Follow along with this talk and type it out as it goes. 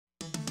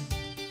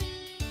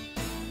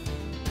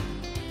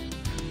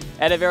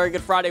And a very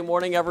good Friday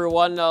morning,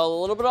 everyone. A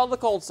little bit on the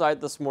cold side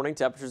this morning.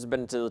 Temperatures have been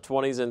into the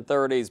 20s and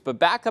 30s, but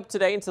back up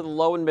today into the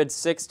low and mid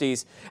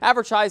 60s.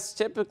 Average highs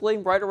typically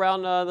right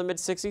around the mid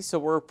 60s, so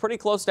we're pretty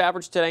close to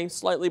average today,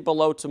 slightly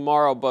below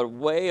tomorrow, but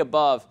way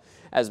above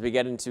as we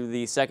get into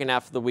the second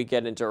half of the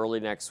weekend into early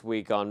next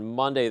week. On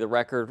Monday, the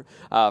record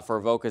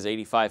for Avoca's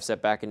 85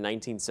 set back in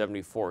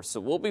 1974, so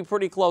we'll be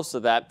pretty close to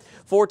that.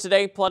 For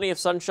today, plenty of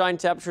sunshine,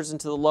 temperatures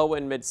into the low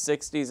and mid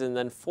 60s, and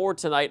then for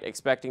tonight,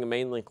 expecting a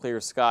mainly clear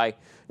sky.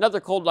 Another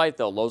cold night,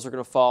 though. Lows are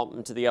going to fall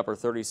into the upper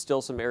 30s.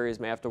 Still some areas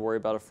may have to worry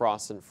about a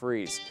frost and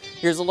freeze.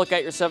 Here's a look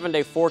at your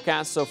 7-day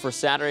forecast. So for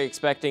Saturday,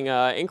 expecting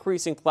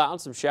increasing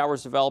clouds, some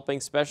showers developing,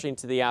 especially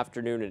into the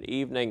afternoon and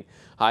evening.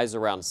 Highs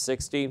around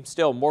 60.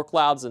 Still more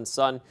clouds and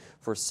sun.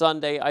 For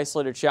Sunday,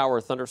 isolated shower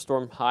or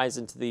thunderstorm, highs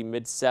into the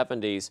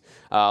mid-70s.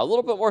 A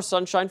little bit more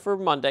sunshine for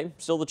Monday.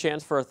 Still the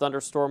chance for a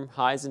thunderstorm,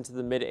 highs into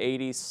the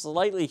mid-80s.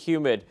 Slightly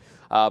humid,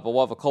 but we'll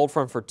have a cold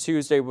front for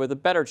Tuesday with a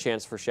better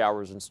chance for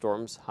showers and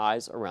storms,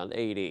 highs around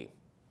 80.